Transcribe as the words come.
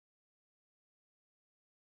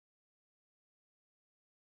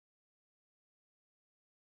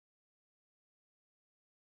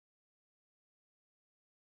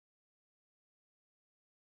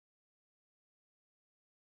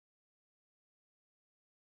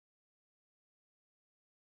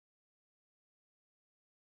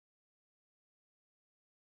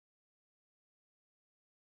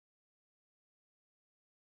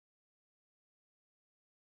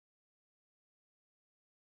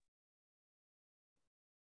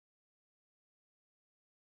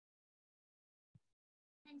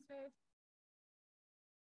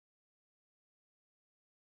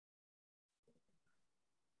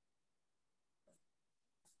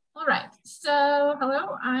All right, so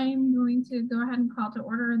hello, I'm going to go ahead and call to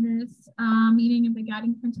order this meeting of the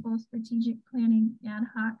Guiding Principles Strategic Planning Ad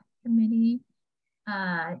Hoc Committee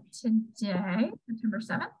today, September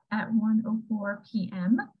 7th at 1:04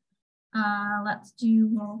 p.m. Let's do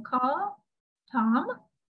roll call. Tom?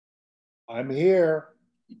 I'm here.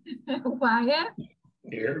 Wyatt?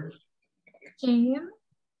 Here. James?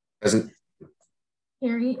 Present.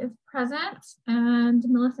 Carrie is present and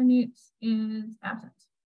Melissa Newts is absent.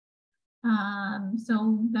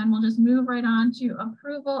 So then we'll just move right on to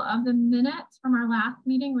approval of the minutes from our last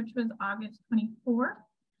meeting, which was August 24th.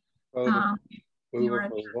 Your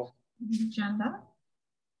agenda.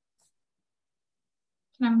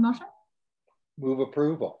 Can I have a motion? Move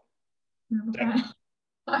approval. Okay.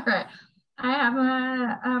 All right. I have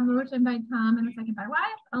a motion by Tom and a second by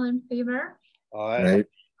Wyatt. All in favor? Aye.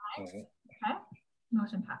 Okay.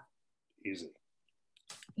 Motion passed. Easy.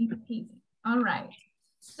 Easy peasy. All right.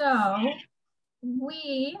 So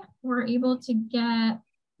we were able to get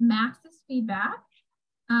Max's feedback,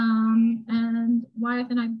 and Wyatt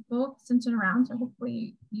and I both sent it around, so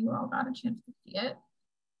hopefully you all got a chance to see it.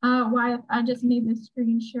 Wyatt, I just made this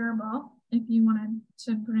screen shareable if you wanted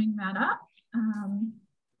to bring that up.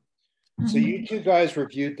 So you two guys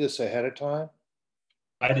reviewed this ahead of time?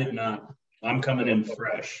 I did not. I'm coming in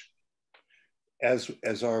fresh. As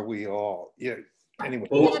are we all. Yeah. Anyway.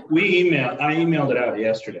 Well, I emailed it out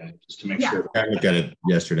yesterday just to make sure. I looked at it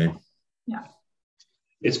yesterday. Yeah.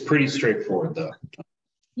 It's pretty straightforward though.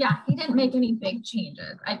 Yeah, he didn't make any big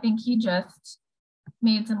changes. I think he just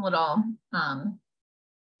made some little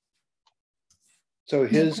so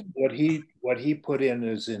what he put in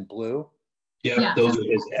is in blue? Yeah, those are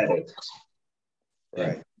his edits.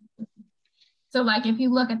 Right. So like if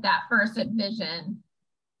you look at that first vision,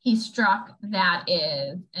 he struck that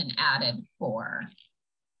is and added 4.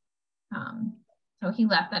 So he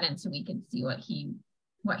left that in so we could see what he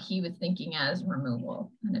was thinking as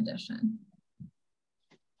removal and addition.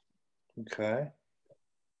 Okay.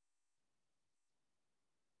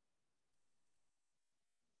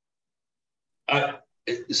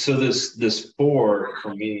 So this 4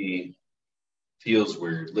 for me feels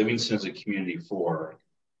weird. Livingston is a community for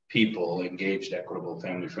people, engaged, equitable,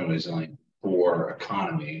 family-friendly design, for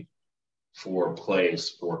economy, for place,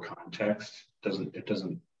 for context. It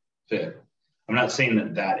doesn't fit. I'm not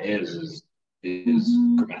saying that is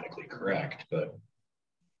grammatically correct, but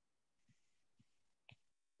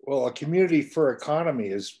well, a community for economy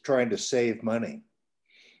is trying to save money.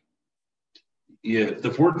 Yeah, the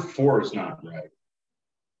word "for" is not right.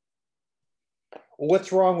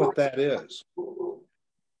 What's wrong with that is?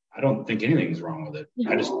 I don't think anything's wrong with it.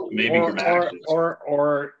 I just maybe grammatically.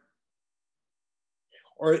 Or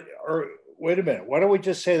wait a minute. Why don't we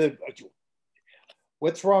just say that?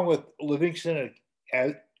 What's wrong with Livingston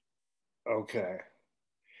as okay?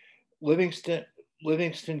 Livingston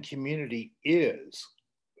community is.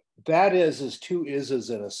 That is 2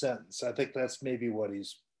 is's in a sentence. I think that's maybe what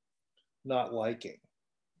he's not liking.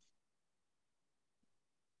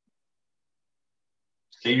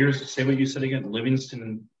 Say what you said again.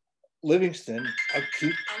 Livingston, unknown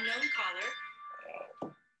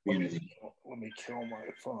caller. Community. Let me kill my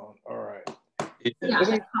phone. All right.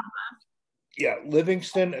 Yeah.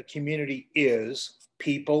 Livingston, a community is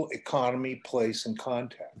people, economy, place, and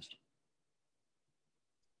context.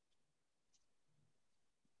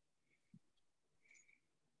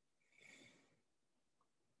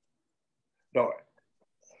 No.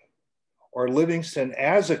 Or Livingston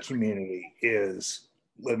as a community is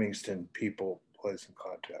Livingston, people, place, and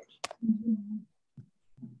context. Mm-hmm.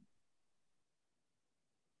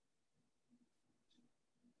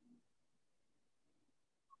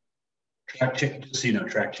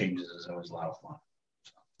 Track changes is always a lot of fun.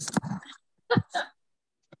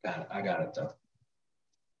 I got it though.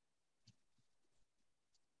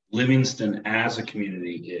 Livingston as a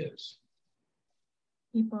community is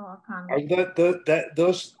people, economy.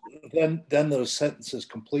 Then those sentences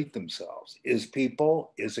complete themselves. Is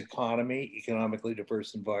people, is economy, economically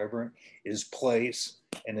diverse and vibrant, is place,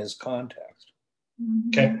 and is context. Mm-hmm.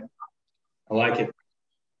 Okay, I like it.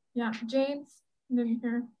 Yeah, James,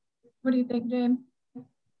 what do you think, James?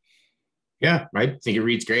 Yeah, I think it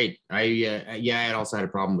reads great. I also had a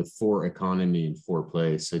problem with for economy and for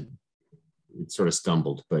place. It sort of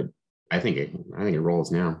stumbled, but I think it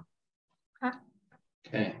rolls now.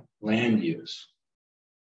 Okay, land use.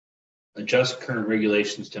 Adjust current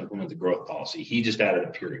regulations to implement the growth policy. He just added a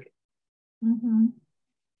period. Mm-hmm.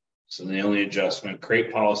 So the only adjustment,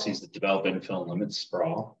 create policies that develop infill and limit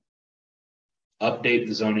sprawl. update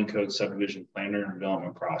the zoning code subdivision planner and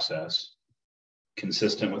development process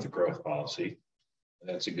consistent with the growth policy.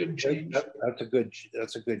 That's a good change. That's a good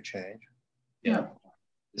change. Yeah.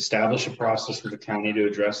 Establish a process with the county to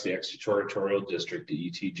address the extraterritorial district,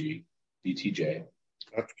 the ETJ.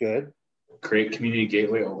 That's good. Create community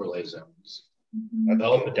gateway overlay zones.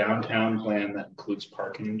 Develop a downtown plan that includes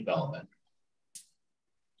parking and development.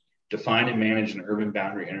 Define and manage an urban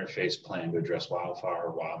boundary interface plan to address wildfire,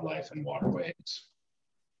 wildlife, and waterways.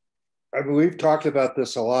 I mean, we've talked about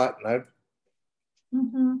this a lot, and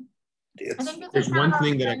there's one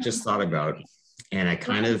thing that I just thought about, and I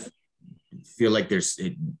kind of feel like there's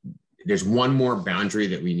one more boundary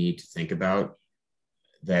that we need to think about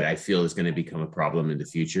that I feel is going to become a problem in the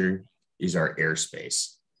future is our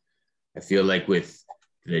airspace. I feel like with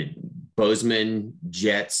the Bozeman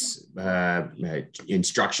jets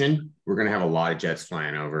instruction, we're going to have a lot of jets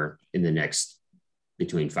flying over in the next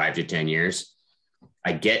between 5 to 10 years.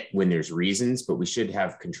 I get when there's reasons, but we should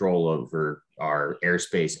have control over our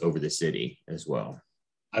airspace over the city as well.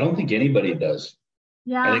 I don't think anybody does.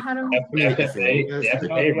 Yeah, how do we? The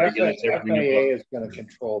FAA regulates everything. FAA is going to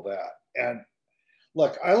control that. And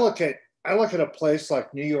look, I look at a place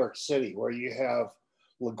like New York City where you have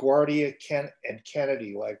LaGuardia, and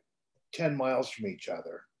Kennedy like 10 miles from each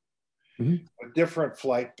other, with different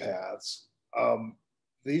flight paths.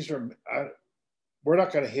 We're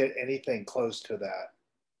not going to hit anything close to that.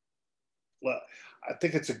 Well, I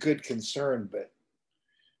think it's a good concern, but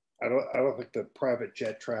I don't think the private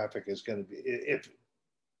jet traffic is going to be.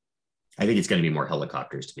 I think it's going to be more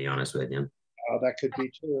helicopters, to be honest with you. That could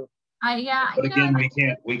be too. But again,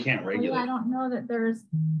 we can't regulate. I don't know that there's,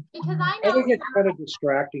 because I know. I think it's kind of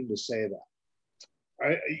distracting to say that.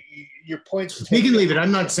 Your points. We can leave it.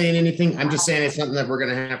 I'm not saying anything. I'm just saying it's something that we're going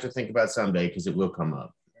to have to think about someday because it will come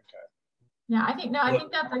up. Okay. Yeah, I think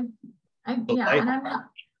that's and I'm not.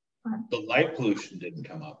 The light pollution didn't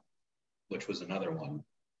come up, which was another one.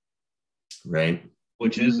 Right.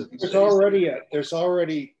 Which is that's already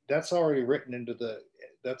written into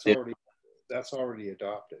that's already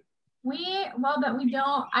adopted. But we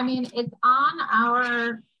don't, I mean, it's on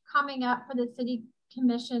our coming up for the city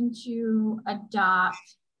commission to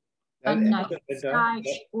adopt a night sky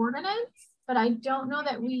ordinance, but I don't know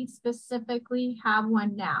that we specifically have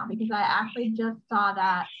one now because I actually just saw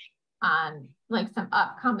that on like some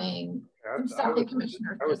upcoming stuff the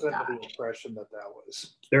commissioners I was just under got. the impression that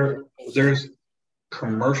was there's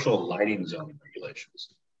commercial lighting zoning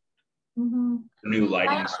regulations. New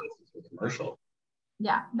lighting systems for commercial.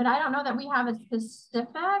 Yeah, but I don't know that we have a specific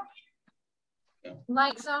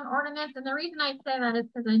light zone ordinance. And the reason I say that is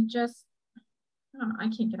because I don't know, I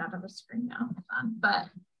can't get out of the screen now. But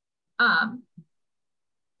I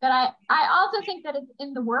also think that it's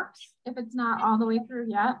in the works if it's not all the way through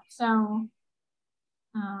yet. So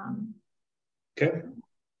okay.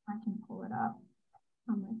 I can pull it up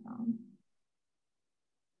on my phone.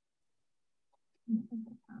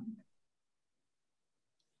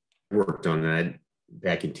 Worked on that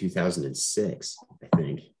back in 2006, I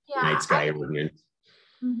think. Yeah, Night sky ordinance.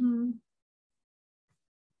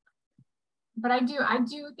 But I do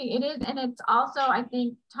think it is, and it's also, I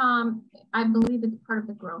think, Tom, I believe it's part of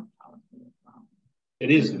the growth policy as well. It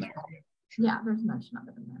is in there. Yeah, there's mention of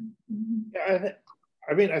it in there. Yeah,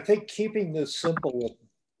 I mean, I think keeping this simple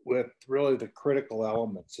with really the critical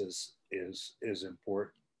elements is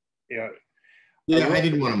important. Yeah. Yeah, I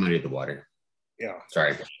didn't want to muddy the water. Yeah.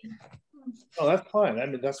 Sorry. Oh, that's fine. I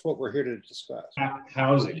mean, that's what we're here to discuss.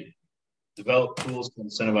 Housing. Develop tools to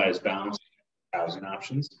incentivize balanced housing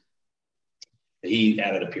options. He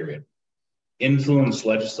added a period. Influence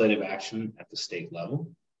legislative action at the state level.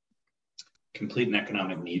 Complete an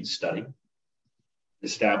economic needs study.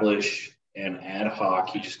 Establish an ad hoc,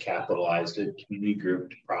 he just capitalized it, community group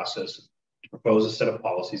to propose a set of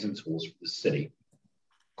policies and tools for the city.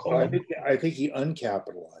 I think he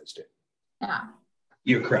uncapitalized it. Yeah.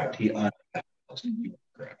 You're correct. He uncapitalized it. You're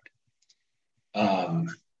correct.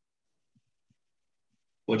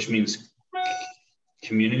 Which means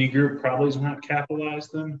community group probably is not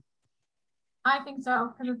capitalized then? I think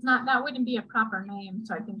so, because it's not, that wouldn't be a proper name.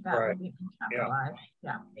 So I think that would be capitalized.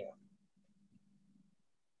 Yeah.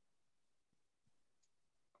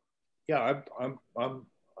 Yeah, I'm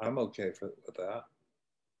okay with that.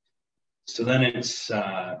 So then it's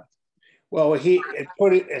well, he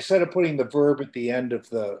put it, instead of putting the verb at the end of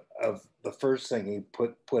the first thing, he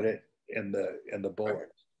put it in the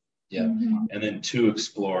bullet. Yeah, and then to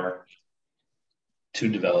explore, to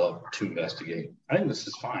develop, to investigate. I think this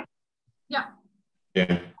is fine. Yeah.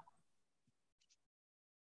 Yeah.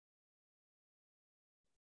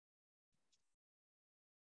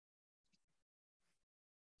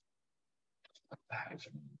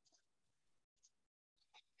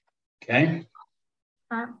 Okay. Okay.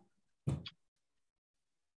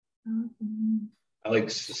 I like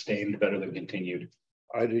sustained better than continued.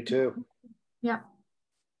 I do too. Yep.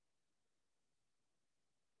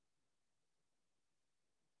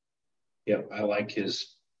 Yep, I like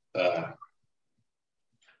his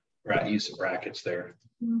use of brackets there.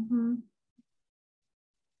 Mm-hmm.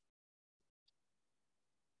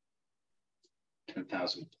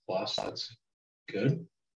 10,000 plus, that's good.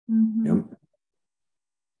 Mm-hmm. Yep.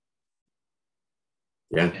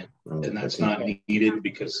 Yeah. And that's not needed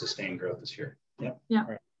because sustained growth is here. Yep. Yep.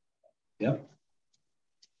 Right. Yep.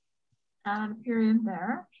 Add a period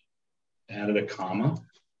there. Added a comma.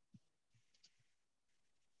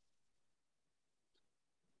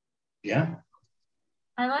 Yeah.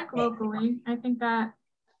 I like locally. I think that.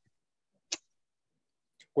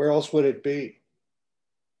 Where else would it be?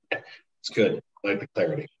 It's good. I like the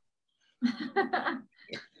clarity.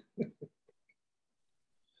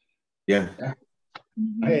 Yeah.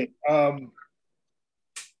 Hey,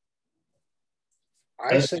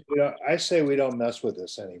 I say we don't mess with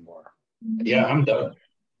this anymore. Yeah, I'm done.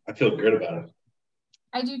 I feel good about it.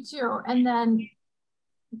 I do too. And then,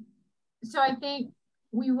 so I think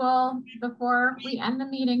we will, before we end the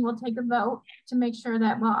meeting, we'll take a vote to make sure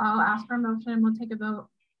that, well, I'll ask for a motion and we'll take a vote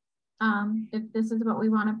if this is what we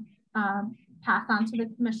want to pass on to the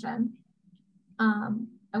commission.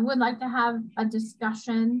 I would like to have a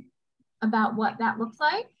discussion about what that looks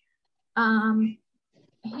like.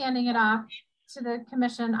 Handing it off to the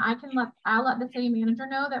commission, I'll let the city manager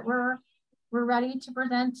know that we're ready to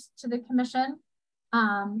present to the commission,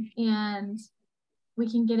 and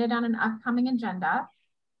we can get it on an upcoming agenda.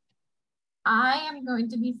 I am going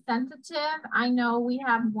to be sensitive. I know we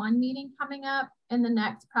have one meeting coming up in the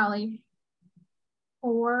next probably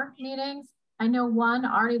 4 meetings. I know one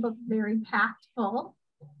already looked very packed full.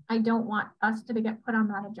 I don't want us to get put on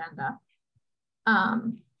that agenda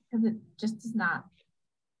because it just is not.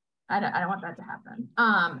 I don't want that to happen.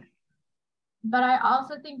 But I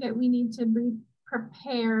also think that we need to be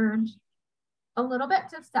prepared a little bit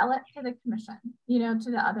to sell it to the commission, you know, to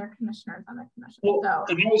the other commissioners on the commission. Well, so,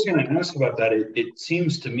 and I was going to ask about that. It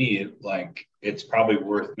seems to me like it's probably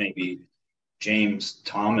worth maybe James,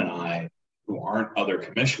 Tom, and I, who aren't other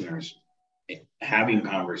commissioners, having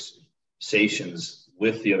conversations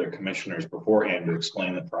with the other commissioners beforehand to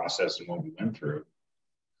explain the process and what we went through.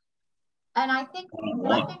 And I think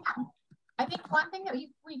one thing that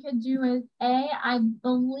we could do is I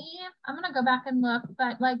believe, I'm gonna go back and look,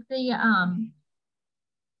 but like the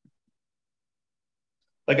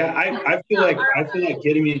I feel like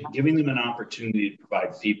giving them an opportunity to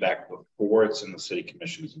provide feedback before it's in the city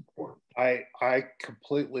commission is important. I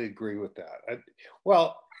completely agree with that.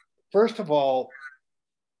 Well, first of all,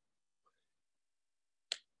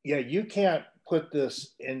 yeah, you can't put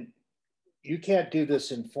this in. You can't do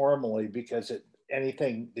this informally because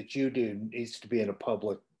anything that you do needs to be in a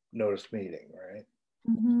public notice meeting, right?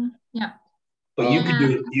 Mm-hmm. Yeah. But you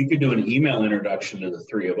could do an email introduction to the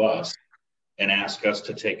 3 of us and ask us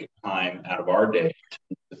to take time out of our day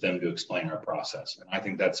with them to explain our process. And I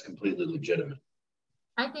think that's completely legitimate.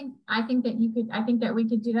 I think that we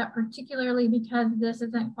could do that, particularly because this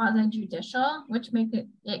isn't quasi-judicial, which makes it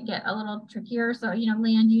get a little trickier. So, you know,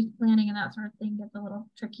 land use planning and that sort of thing gets a little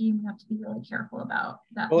tricky. We have to be really careful about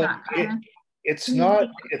that. Well,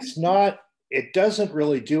 it doesn't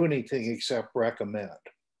really do anything except recommend.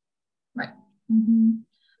 Right. Mm-hmm.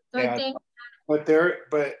 So and, I think, but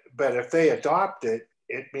if they adopt it,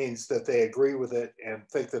 it means that they agree with it and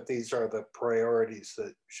think that these are the priorities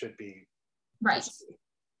that should be right.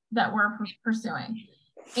 That we're pursuing.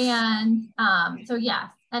 And so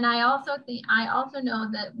yes, and I also know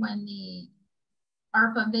that when the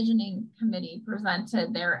ARPA Visioning Committee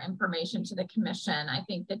presented their information to the commission, I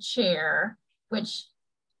think the chair, which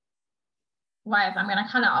Wyatt, I'm gonna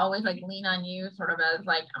kind of always like lean on you sort of as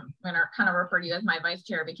like, I'm gonna kind of refer to you as my vice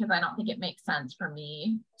chair because I don't think it makes sense for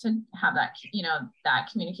me to have that, you know, that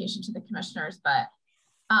communication to the commissioners. But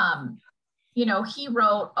you know, he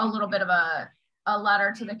wrote a little bit of a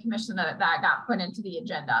letter to the commission that got put into the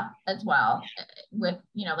agenda as well with,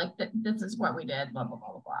 you know, like this is what we did, blah, blah,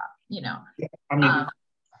 blah, blah, blah, you know. Yeah, I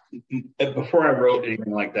mean, before I wrote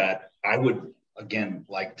anything like that, I would, again,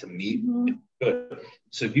 like to meet. Mm-hmm. Good.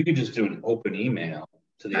 So if you could just do an open email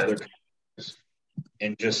to the other commissioners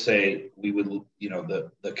and just say, we would, you know,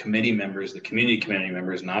 the committee members, the community committee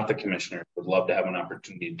members, not the commissioners, would love to have an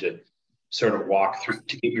opportunity to sort of walk through,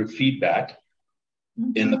 to get your feedback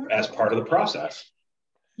as part of the process.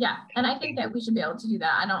 Yeah, and I think that we should be able to do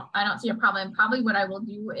that. I don't see a problem. Probably what I will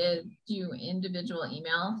do is do individual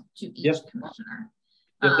emails to each commissioner.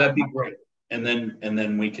 That'd be great. And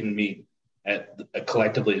then we can meet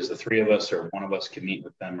collectively as the three of us, or one of us can meet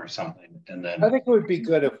with them or something. And then I think it would be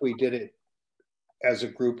good if we did it as a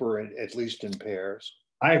group or at least in pairs.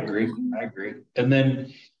 I agree. And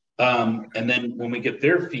then when we get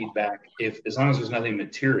their feedback, as long as there's nothing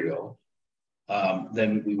material,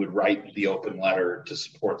 then we would write the open letter to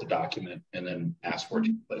support the document and then ask for it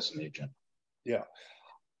to be placed on the agenda. Yeah.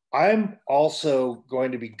 I'm also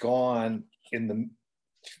going to be gone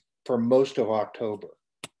for most of October.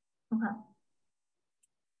 Okay.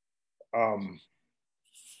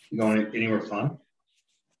 You going anywhere fun?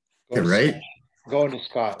 Going to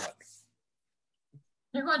Scotland.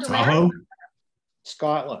 You're going to Tahoe? where?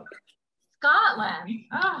 Scotland. Scotland.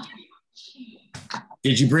 Oh.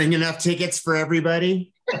 Did you bring enough tickets for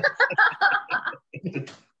everybody?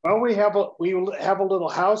 Well, we have a little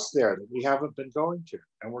house there that we haven't been going to,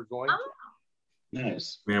 and we're going to.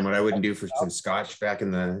 Nice. Man, what I wouldn't do for some scotch back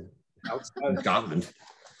in Scotland.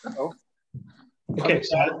 Oh. Okay,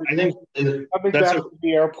 so I think coming back to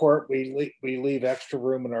the airport, we leave extra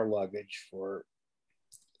room in our luggage for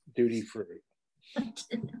duty free. Okay,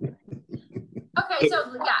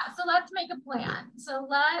 so let's make a plan. So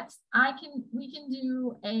we can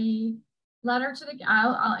do a letter to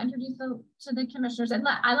I'll introduce to the commissioners, and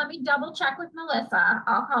let me double check with Melissa.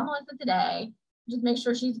 I'll call Melissa today, just make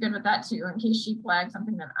sure she's good with that too, in case she flags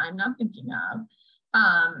something that I'm not thinking of.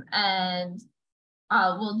 And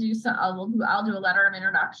I'll do a letter of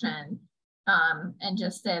introduction, and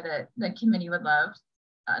just say that the committee would love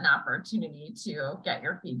an opportunity to get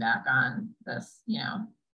your feedback on this,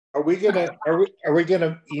 Are we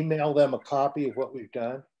gonna email them a copy of what we've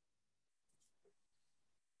done?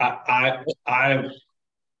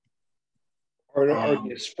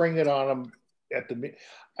 Or spring it on them at the.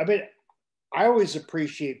 I mean, I always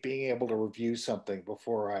appreciate being able to review something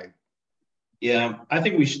before I. Yeah, I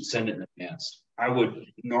think we should send it in advance. I would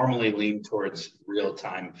normally lean towards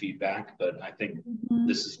real-time feedback, but I think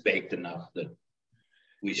this is baked enough that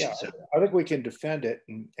we should send it. I think we can defend it,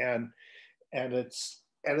 and it's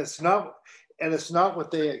not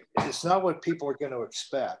what people are going to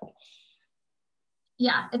expect.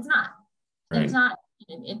 Yeah, it's not. Right.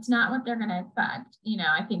 It's not what they're going to expect.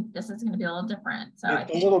 I think this is going to be a little different. So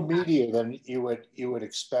it's a little meatier than you would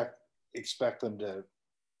expect them to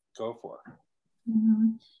go for.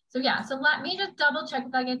 So let me just double check.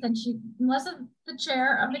 Like I said, Melissa's the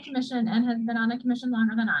chair of the commission and has been on the commission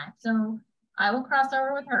longer than I. So I will cross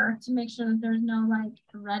over with her to make sure that there's no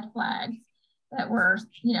red flags that we're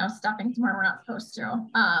stuffing somewhere we're not supposed to.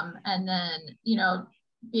 And then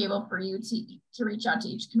be able for you to reach out to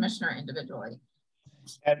each commissioner individually.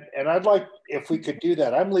 And I'd like, if we could do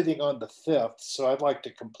that. I'm leaving on the 5th, so I'd like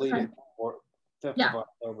to complete it for 5th of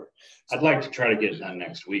October. So I'd like to try to get it done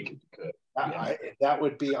next week if we could. That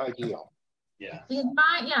would be ideal. Yeah. Because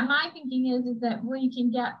my thinking is that we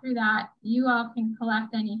can get through that. You all can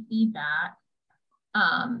collect any feedback.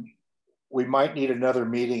 We might need another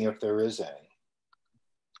meeting if there is any.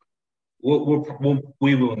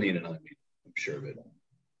 We will need another meeting. I'm sure of it.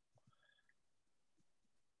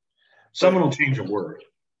 Someone will change a word.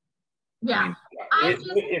 Yeah.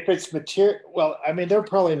 If it's material, well, I mean, they're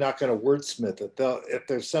probably not going to wordsmith it. If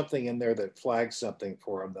there's something in there that flags something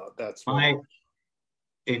for them, though, that's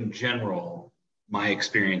in general, my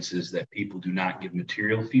experience is that people do not give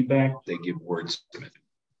material feedback; they give wordsmithing.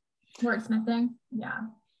 Wordsmithing, yeah.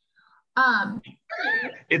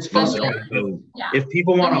 It's fun. If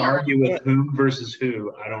people want to argue with whom versus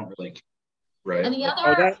who, I don't really care. Right? And the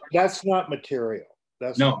other, that's not material.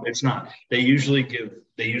 It's not. They usually give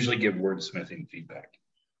wordsmithing feedback.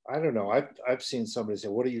 I don't know. I've seen somebody say,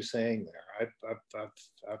 "What are you saying there?" I've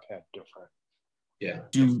had different. Yeah.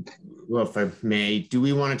 If I may, do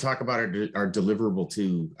we want to talk about our deliverable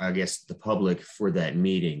to, I guess, the public for that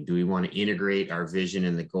meeting? Do we want to integrate our vision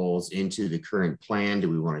and the goals into the current plan? Do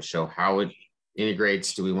we want to show how it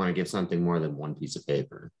integrates? Do we want to give something more than one piece of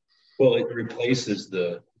paper? Well, it replaces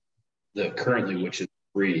the currently, which is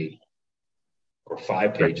 3 or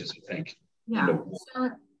 5 pages, I think. Yeah.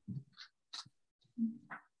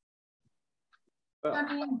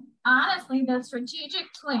 I mean, honestly, the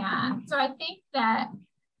strategic plan. So I think the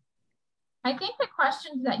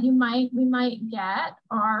questions that we might get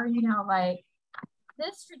are,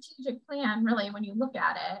 this strategic plan, really, when you look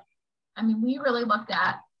at it, I mean, we really looked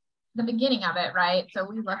at the beginning of it, right? So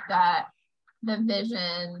we looked at the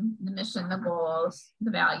vision, the mission, the goals,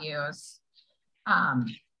 the values.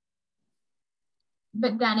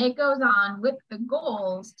 But then it goes on with the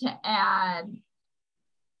goals to add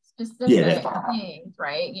specific things,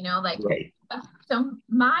 right? You know, like, right. So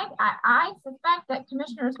I suspect that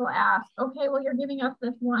commissioners will ask, okay, well, you're giving us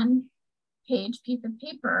this one page piece of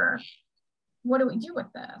paper. What do we do with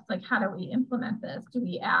this? Like, how do we implement this? Do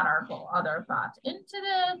we add our other thoughts into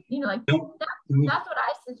this? You know, like that's what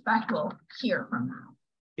I suspect we'll hear from them.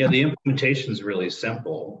 Yeah, the implementation is really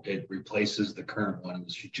simple. It replaces the current one in the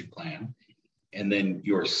strategic plan. And then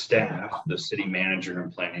your staff, the city manager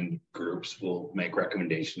and planning groups will make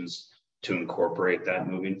recommendations to incorporate that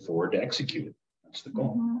moving forward to execute it. That's the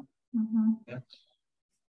goal. Yeah.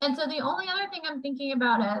 And so the only other thing I'm thinking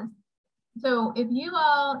about is, so if you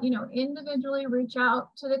all, you know, individually reach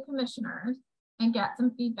out to the commissioners and get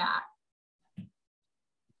some feedback,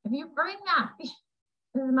 if you bring that,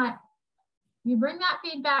 you bring that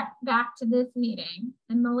feedback back to this meeting,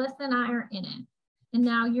 and Melissa and I are in it, and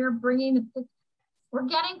now you're bringing we're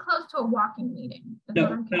getting close to a walking meeting.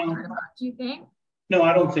 No. Do you think? No,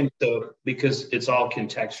 I don't think so, because it's all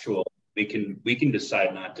contextual. We can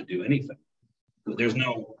decide not to do anything. There's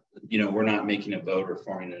no, you know, we're not making a vote or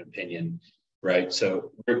forming an opinion, right?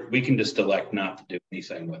 So we can just elect not to do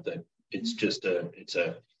anything with it. It's just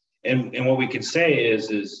and what we could say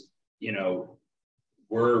is, you know,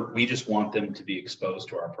 we just want them to be exposed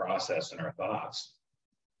to our process and our thoughts,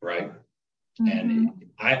 right? And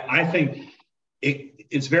I think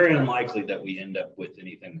it's very unlikely that we end up with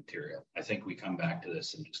anything material. I think we come back to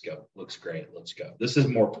this and just go, looks great, let's go. This is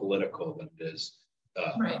more political than it is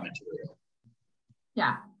material.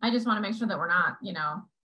 Yeah, I just want to make sure that we're not, you know.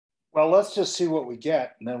 Well, let's just see what we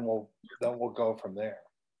get, and then we'll go from there.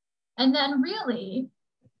 And then really,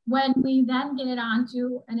 when we then get it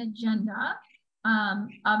onto an agenda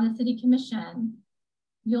of the city commission,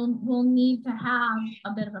 we'll need to have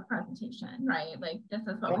a bit of a presentation, right? Like, this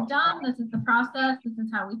is what we've done, this is the process, this is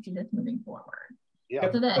how we see this moving forward. Yeah.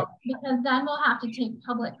 So that, because then we'll have to take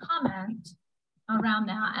public comment around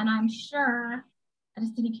that. And I'm sure at a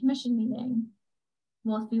city commission meeting,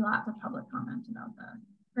 we'll see lots of public comment about this.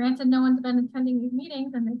 Granted, no one's been attending these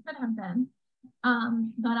meetings, and they could have been,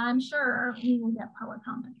 but I'm sure we will get public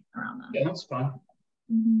comment around them. Yeah, that's fine.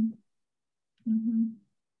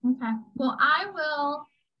 Okay, well, I will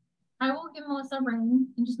give Melissa a ring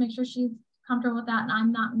and just make sure she's comfortable with that and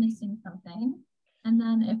I'm not missing something. And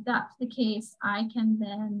then if that's the case, I can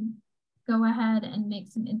then go ahead and make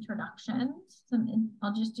some introductions.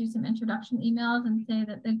 I'll just do some introduction emails and say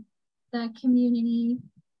that the community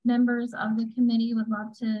members of the committee would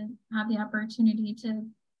love to have the opportunity to,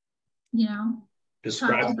 you know,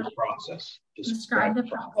 describe the process. Describe the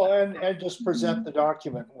process. Well, and just present the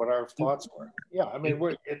document, what our thoughts were. Yeah, I mean,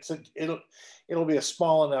 it'll be a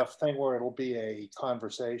small enough thing where it'll be a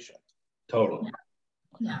conversation. Totally.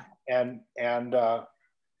 Yeah. And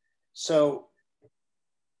so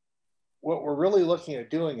what we're really looking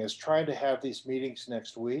at doing is trying to have these meetings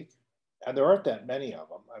next week, and there aren't that many of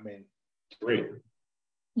them. I mean, 3.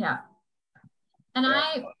 Yeah. And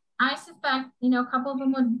I suspect, you know, a couple of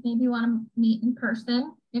them would maybe want to meet in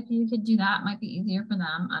person. If you could do that, it might be easier for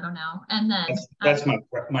them. I don't know. And then that's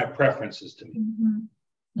my preferences to meet.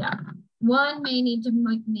 Yeah. One may need to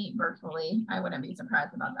meet virtually. I wouldn't be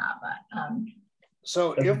surprised about that, but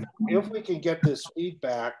so if we can get this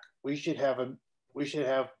feedback, we should have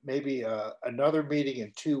maybe another meeting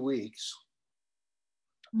in 2 weeks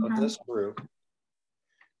of this group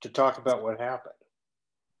to talk about what happened,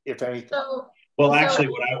 if anything. Well, actually,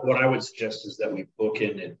 what I would suggest is that we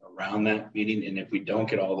bookend it around that meeting, and if we don't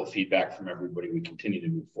get all the feedback from everybody, we continue to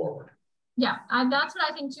move forward. Yeah, that's what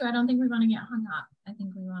I think too. I don't think we want to get hung up. I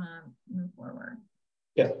think we want to move forward.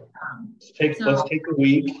 Yeah. Let's take a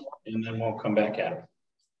week, and then we'll come back at it.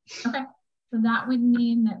 Okay. So that would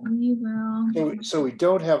mean that we will. So we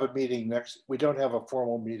don't have a meeting we don't have a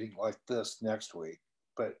formal meeting like this next week,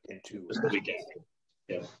 but in 2 weeks. The week after.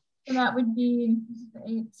 Yeah. So that would be,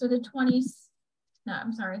 so the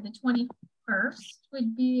 21st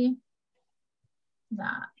would be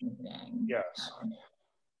that meeting. Yes.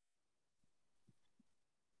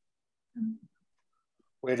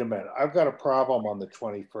 Wait a minute, I've got a problem on the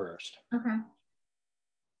 21st. Okay.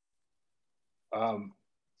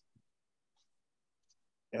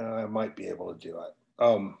 And I might be able to do it.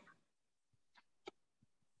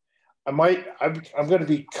 I'm going to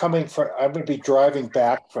be I'm going to be driving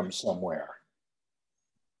back from somewhere.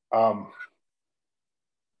 I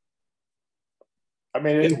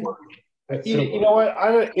mean, you know what?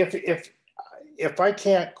 If I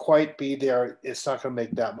can't quite be there, it's not going to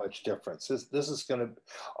make that much difference. This is going to.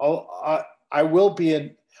 I will be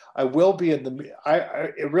in the.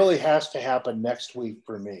 It really has to happen next week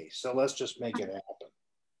for me. So let's just make it happen.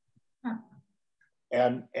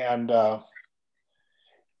 And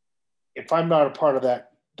if I'm not a part of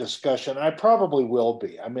that discussion, I probably will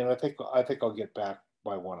be. I mean, I think I'll get back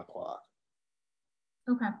by 1 o'clock.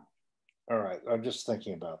 Okay. All right. I'm just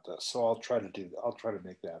thinking about this. So I'll try to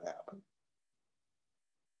make that happen.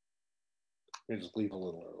 Just leave a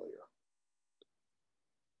little earlier.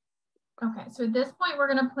 Okay, so at this point, we're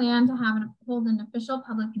going to plan to hold an official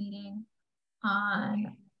public meeting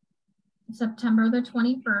on September the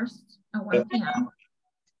 21st at 1 p.m.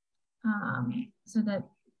 So that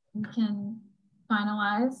we can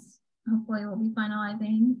finalize. Hopefully, we'll be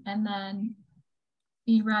finalizing, and then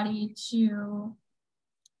be ready to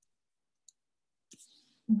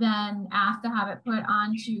then ask to have it put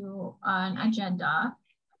onto an agenda.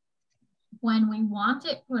 When we want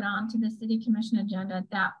it put onto the city commission agenda, at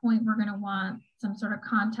that point, we're going to want some sort of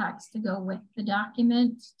context to go with the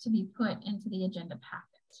document to be put into the agenda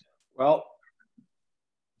packet. Well,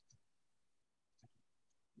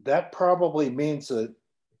 that probably means that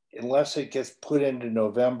unless it gets put into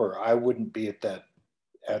November, I wouldn't be at that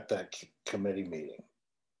committee meeting.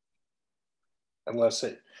 Unless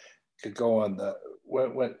it could go on the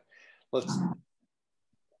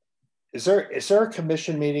is there a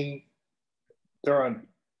commission meeting? They're on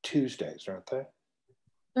Tuesdays, aren't they?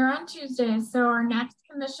 They're on Tuesdays. So our next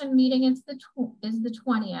commission meeting is the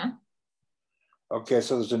 20th. Okay,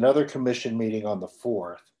 so there's another commission meeting on the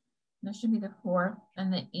 4th. There should be the 4th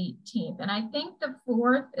and the 18th. And I think the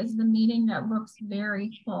 4th is the meeting that looks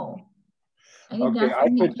very full. Okay,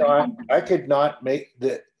 I could not make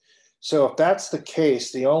that. So if that's the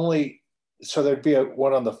case, so there'd be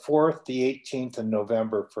one on the 4th, the 18th, and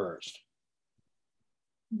November 1st.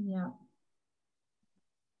 Yeah.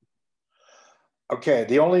 Okay,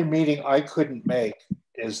 the only meeting I couldn't make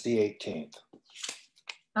is the 18th.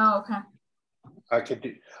 Oh, okay.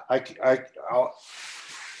 I'll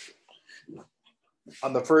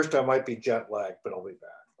on the 1st, I might be jet lagged, but I'll be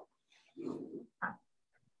back.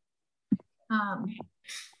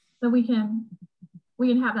 So we can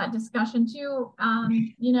have that discussion too.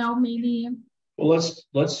 You know, maybe. Well,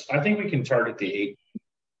 I think we can target the 8th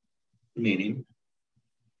meeting.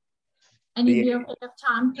 And you'd be okay if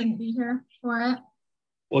Tom couldn't be here for it?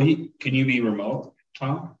 Well, can you be remote,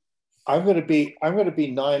 Tom? I'm going to be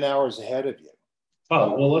 9 hours ahead of you.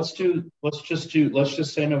 Oh, well, let's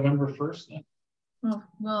just say November 1st then.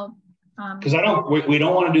 Well, because we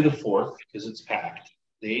don't want to do the 4th because it's packed.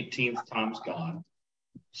 The 18th, Tom's gone.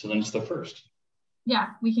 So then it's the 1st. Yeah,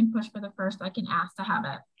 we can push for the 1st. I can ask to have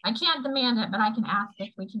it. I can't demand it, but I can ask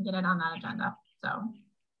if we can get it on that agenda. So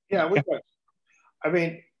yeah, I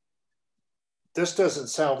mean, this doesn't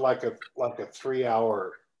sound like a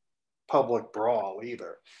 3-hour public brawl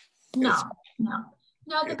either. No.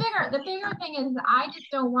 The bigger thing is I just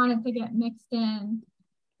don't want it to get mixed in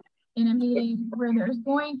a meeting where there's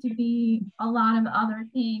going to be a lot of other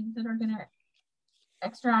things that are going to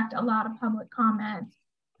extract a lot of public comment.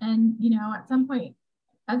 And, you know, at some point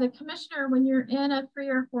as a commissioner, when you're in a 3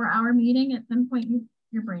 or 4 hour meeting, at some point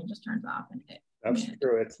your brain just turns off. And that's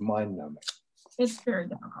true. It's mind numbing. It's very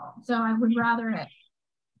difficult. So I would rather it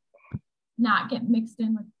not get mixed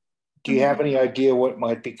in with. Do you have any idea what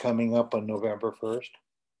might be coming up on November 1st?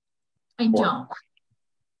 I don't.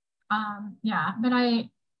 Yeah, but a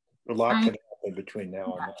lot can happen between now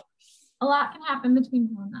and then. A lot can happen between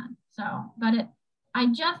now and then. So, but I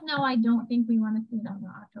just know I don't think we want to see it on the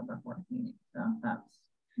October 4th meeting. So that's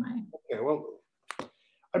my. Okay, well,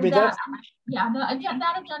 I mean that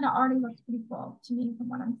agenda already looks pretty full to me from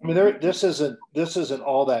what I'm seeing. I mean, this isn't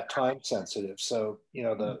all that time sensitive. So you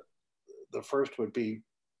know the 1st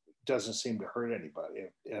doesn't seem to hurt anybody,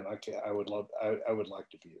 and I would like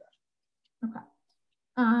to be there. Okay.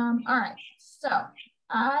 All right. So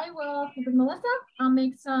I will keep with Melissa. I'll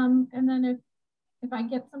make some, and then if I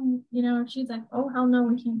get some, you know, if she's like, oh hell no,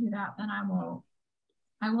 we can't do that, then I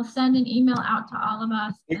will send an email out to all of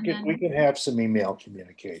us. We can have some email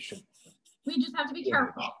communication. We just have to be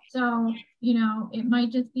careful. So, you know, it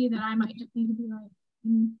might just be that I might just need to be like,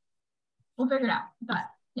 we'll figure it out. But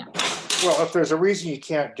yeah. Well, if there's a reason you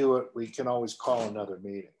can't do it, we can always call another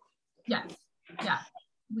meeting. Yes. Yeah.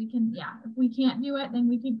 We can, yeah. If we can't do it, then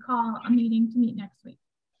we could call a meeting to meet next week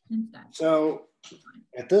instead. So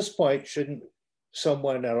at this point, shouldn't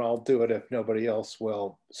someone, and I'll do it if nobody else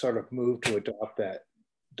will, sort of move to adopt that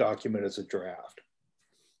document as a draft?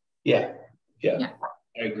 Yeah.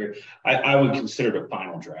 I agree. I would consider it a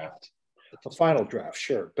final draft. A final draft,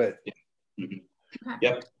 sure, but yeah. Okay.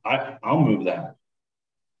 Yep, I'll move that.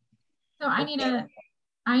 So I need a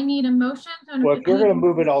motion. Well, if you're going to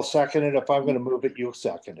move it, I'll second it. If I'm going to move it, you'll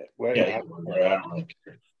second it. Yeah,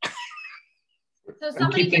 so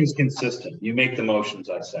keep things consistent. You make the motions,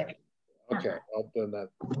 I second. Okay, I'll do that.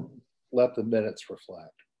 let the minutes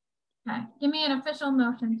reflect. Okay, give me an official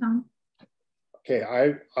motion, Tom. Okay,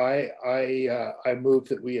 I move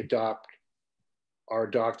that we adopt our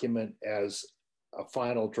document as a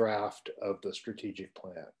final draft of the strategic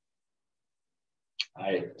plan.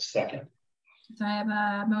 I second. So I have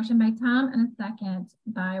a motion by Tom and a second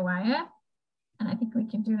by Wyatt. And I think we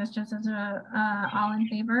can do this just as a all in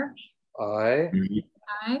favor. Aye.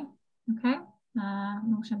 Aye. Okay.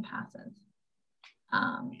 Motion passes.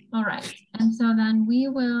 All right. And so then we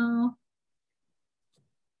will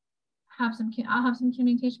have I'll have some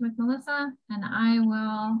communication with Melissa, and I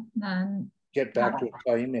will then get back to it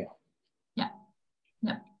by email. Yeah.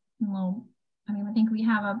 Yep. Well, I mean, I think we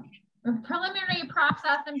have a preliminary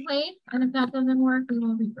process in place, and if that doesn't work, we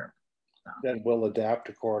will regroup. So. Then we'll adapt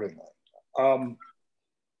accordingly.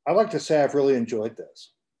 I'd like to say I've really enjoyed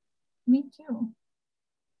this. Me too.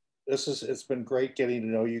 It's been great getting to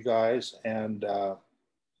know you guys, and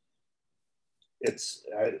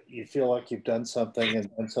you feel like you've done something and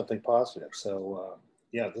done something positive. So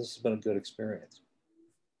yeah, this has been a good experience.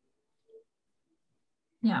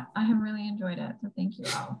 Yeah, I have really enjoyed it. So thank you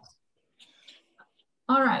all.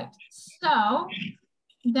 All right, so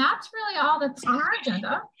that's really all that's on our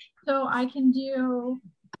agenda. So I can do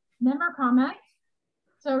member comments.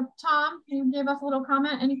 So Tom, can you give us a little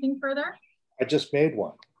comment? Anything further? I just made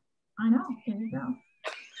one. I know. There you go.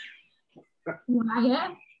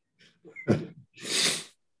 Wyatt?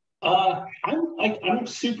 I'm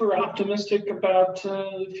super optimistic about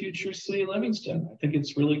the future city of Livingston. I think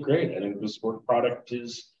it's really great. I think this work product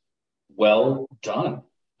is well done,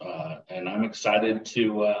 and I'm excited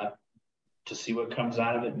to see what comes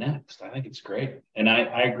out of it next. I think it's great, and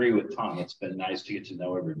I agree with Tom. It's been nice to get to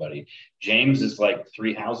know everybody. James is like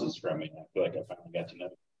 3 houses from me. I feel like I finally got to know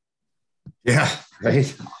him. Yeah,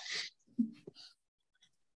 right.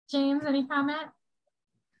 James, any comment?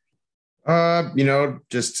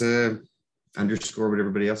 Just to underscore what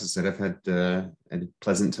everybody else has said, I've had a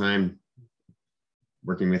pleasant time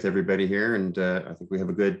working with everybody here, and I think we have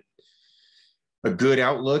a good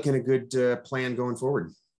outlook and a good plan going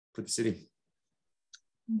forward for the city.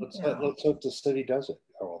 Let's hope the city does it,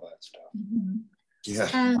 all that stuff. Mm-hmm. Yeah.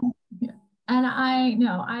 And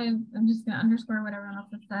I'm just going to underscore what everyone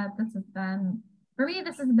else has said. This has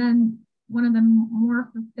been one of the more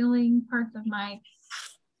fulfilling parts of my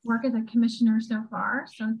work as a commissioner so far.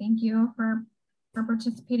 So thank you for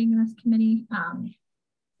participating in this committee. I'm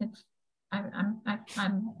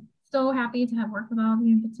so happy to have worked with all of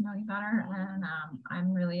you and get to know you better. And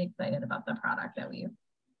I'm really excited about the product that we've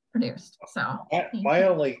produced. So my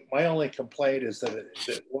only complaint is that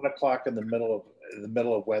at 1 o'clock in the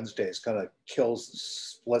middle of Wednesday is kind of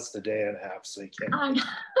splits the day in half, so you can't.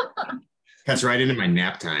 That's right into my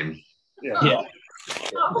nap time. Yeah.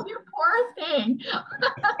 Oh, you poor thing.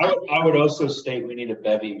 I would also state we need a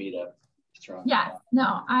bevy meetup. Yeah,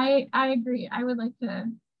 no, I agree. I would like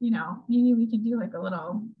to, maybe we can do like a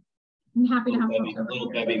little. I'm happy to have a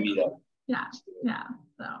little bevy meetup. Yeah.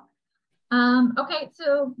 So, okay,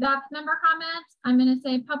 so that's member comments. I'm going to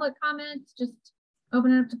say public comments. Just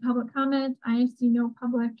open it up to public comments. I see no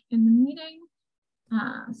public in the meeting,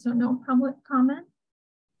 so no public comment.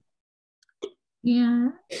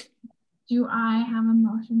 And do I have a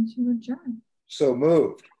motion to adjourn? So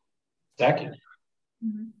moved. Second.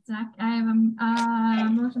 I have a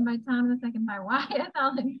motion by Tom and a second by Wyatt.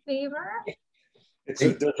 All in favor?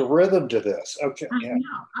 There's a rhythm to this. Okay. Yeah.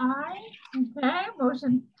 Okay.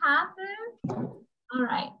 Motion passes. All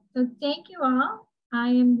right. So thank you all. I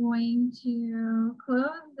am going to close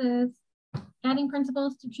this Guiding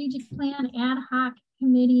Principles Strategic Plan Ad Hoc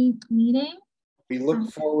Committee meeting. We look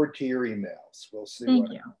forward to your emails. We'll see. Thank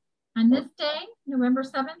you. On this day, November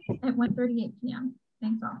 7th at 1:38 p.m.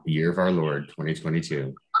 Thanks all. Year of our Lord,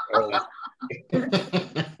 2022.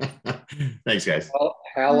 Thanks, guys.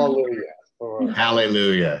 Hallelujah.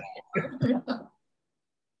 Hallelujah.